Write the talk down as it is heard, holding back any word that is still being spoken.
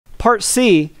part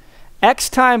C, x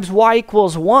times y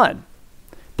equals 1.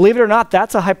 Believe it or not,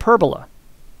 that's a hyperbola.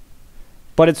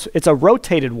 But it's a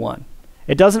rotated one.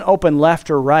 It doesn't open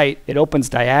left or right. It opens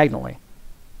diagonally.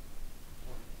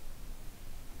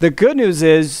 The good news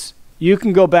is you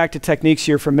can go back to techniques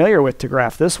you're familiar with to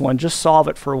graph this one. Just solve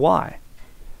it for y.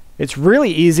 It's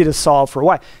really easy to solve for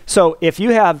y. So if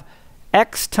you have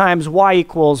x times y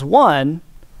equals 1,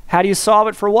 how do you solve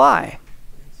it for y?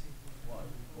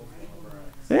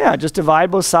 Yeah, just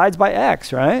divide both sides by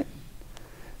x, right?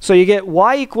 So you get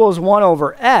y equals 1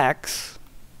 over x.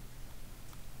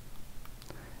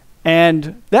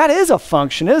 And that is a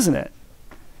function, isn't it?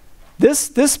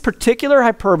 This particular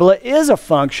hyperbola is a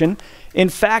function. In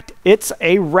fact, it's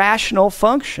a rational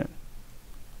function.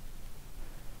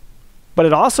 But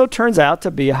it also turns out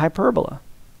to be a hyperbola.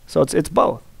 So it's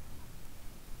both.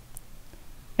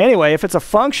 Anyway, if it's a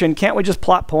function, can't we just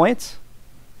plot points?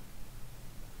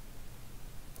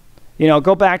 You know,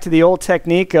 go back to the old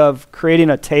technique of creating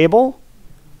a table.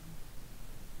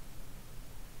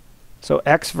 So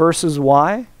x versus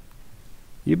y.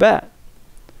 You bet.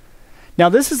 Now,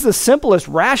 this is the simplest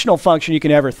rational function you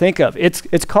can ever think of.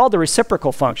 It's called the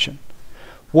reciprocal function.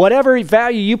 Whatever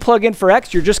value you plug in for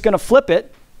x, you're just going to flip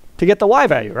it to get the y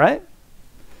value, right?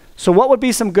 So what would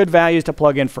be some good values to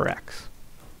plug in for x?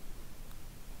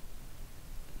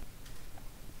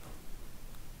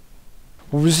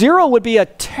 Zero would be a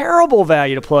terrible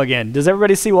value to plug in. Does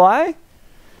everybody see why?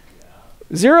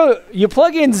 Zero, you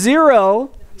plug in 0.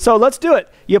 So let's do it.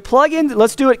 You plug in,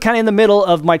 let's do it kind of in the middle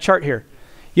of my chart here.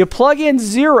 You plug in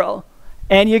 0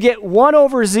 and you get 1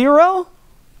 over 0.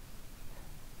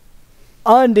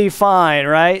 Undefined,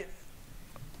 right?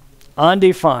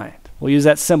 Undefined. We'll use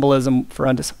that symbolism for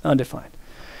undefined.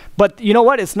 But you know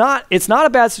what? It's not a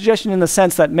bad suggestion in the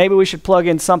sense that maybe we should plug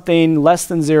in something less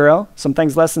than 0, some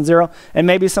things less than 0, and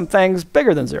maybe some things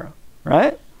bigger than 0,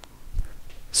 right?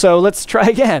 So let's try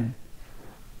again.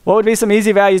 What would be some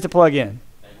easy values to plug in?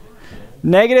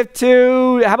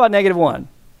 -2, how about -1?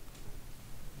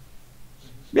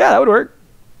 Yeah, that would work.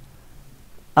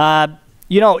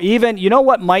 You know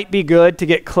what might be good to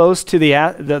get close to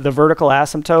the vertical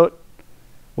asymptote,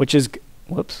 which is,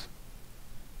 whoops.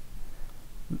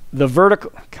 The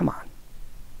vertical, come on.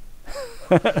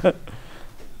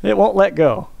 It won't let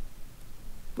go.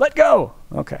 Let go.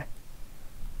 Okay.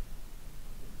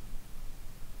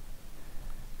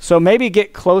 So maybe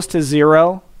get close to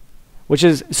 0, which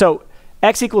is, so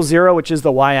x equals 0, which is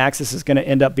the y-axis, is going to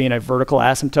end up being a vertical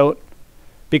asymptote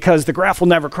because the graph will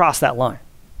never cross that line.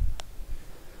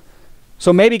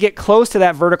 So maybe get close to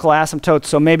that vertical asymptote,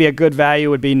 so maybe a good value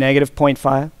would be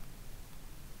 -0.5.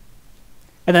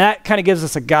 And then that kind of gives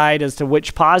us a guide as to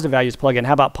which positive values to plug in.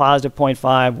 How about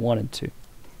 +0.5, 1, and 2?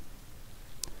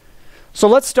 So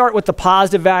let's start with the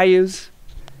positive values.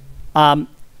 And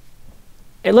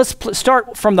let's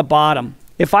start from the bottom.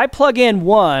 If I plug in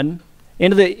 1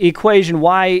 into the equation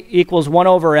y equals 1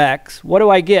 over x, what do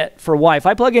I get for y? If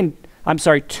I plug in, I'm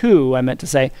sorry, 2, I meant to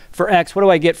say, for x, what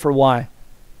do I get for y?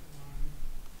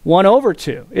 1 over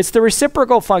 2. It's the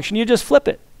reciprocal function. You just flip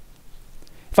it.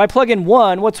 If I plug in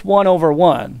 1, what's 1 over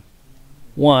 1?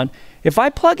 1. If I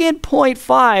plug in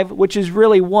 0.5, which is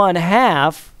really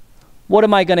 1/2, what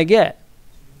am I going to get?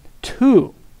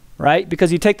 2, right?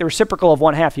 Because you take the reciprocal of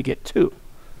 1/2, you get 2.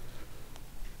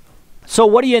 So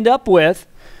what do you end up with?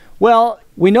 Well,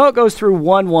 we know it goes through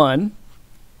 1, 1.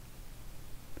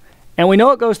 And we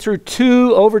know it goes through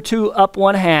 2 over 2 up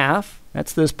 1/2.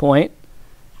 That's this point.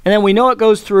 And then we know it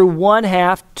goes through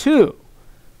 1/2, 2.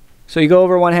 So you go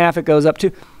over 1/2, it goes up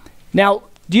 2. Now,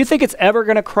 do you think it's ever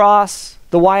going to cross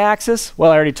the y-axis?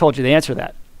 Well, I already told you the answer to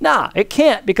that. Nah, it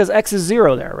can't because x is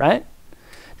 0 there, right?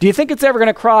 Do you think it's ever going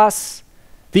to cross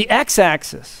the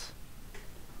x-axis?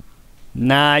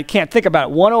 Nah, I can't think about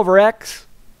it. 1 over x.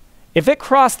 If it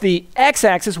crossed the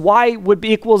x-axis, y would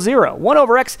be equal 0. 1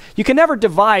 over x, you can never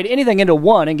divide anything into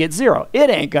 1 and get 0. It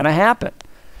ain't going to happen.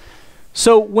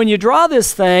 So when you draw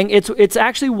this thing, it's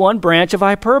actually one branch of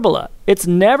hyperbola. It's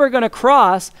never going to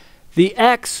cross the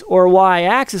x or y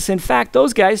axis. In fact,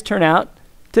 those guys turn out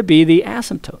to be the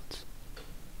asymptotes.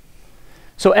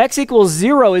 So x equals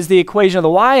 0 is the equation of the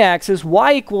y-axis.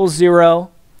 Y equals 0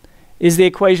 is the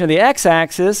equation of the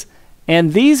x-axis.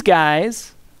 And these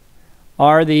guys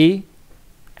are the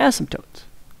asymptotes.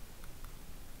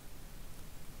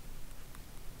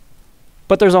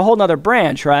 But there's a whole nother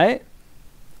branch, right?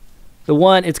 The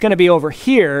one, it's going to be over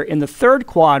here in the third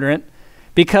quadrant,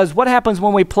 because what happens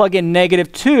when we plug in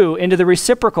 -2 into the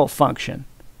reciprocal function?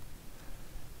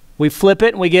 We flip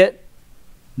it and we get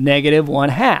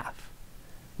 -1/2.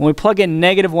 When we plug in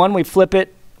 -1, we flip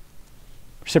it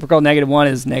Reciprocal of negative 1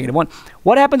 is negative 1.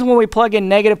 What happens when we plug in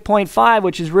negative 0.5,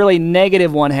 which is really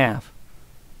negative 1/2?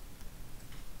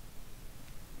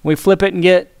 We flip it and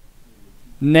get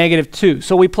negative 2.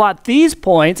 So we plot these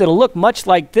points. It'll look much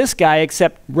like this guy,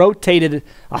 except rotated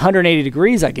 180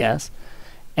 degrees, I guess.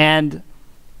 And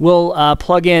we'll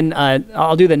plug in,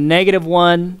 I'll do the negative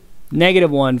 1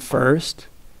 first.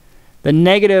 The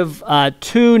negative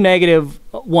 2, negative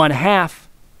 1/2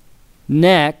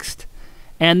 next.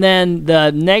 And then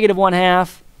the negative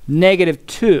 1/2, negative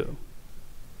 2.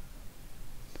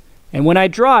 And when I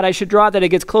draw it, I should draw it that it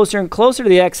gets closer and closer to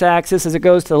the x-axis as it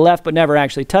goes to the left but never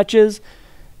actually touches,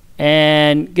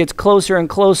 and gets closer and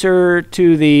closer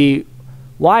to the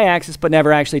y-axis but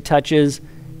never actually touches.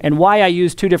 And why I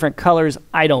use two different colors,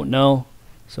 I don't know.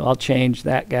 So I'll change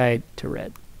that guy to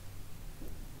red.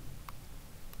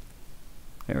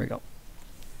 There we go.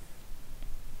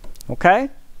 Okay?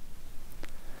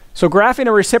 So graphing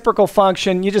a reciprocal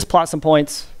function, you just plot some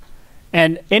points.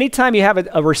 And anytime you have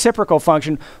a reciprocal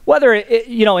function, whether,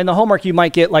 you know, in the homework you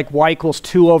might get like y equals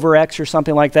 2 over x or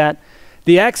something like that,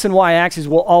 the x and y axes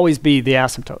will always be the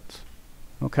asymptotes.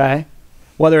 Okay?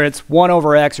 Whether it's 1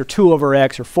 over x or 2 over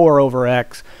x or 4 over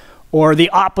x or the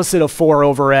opposite of 4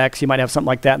 over x, you might have something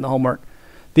like that in the homework.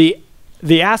 The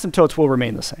asymptotes will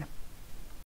remain the same.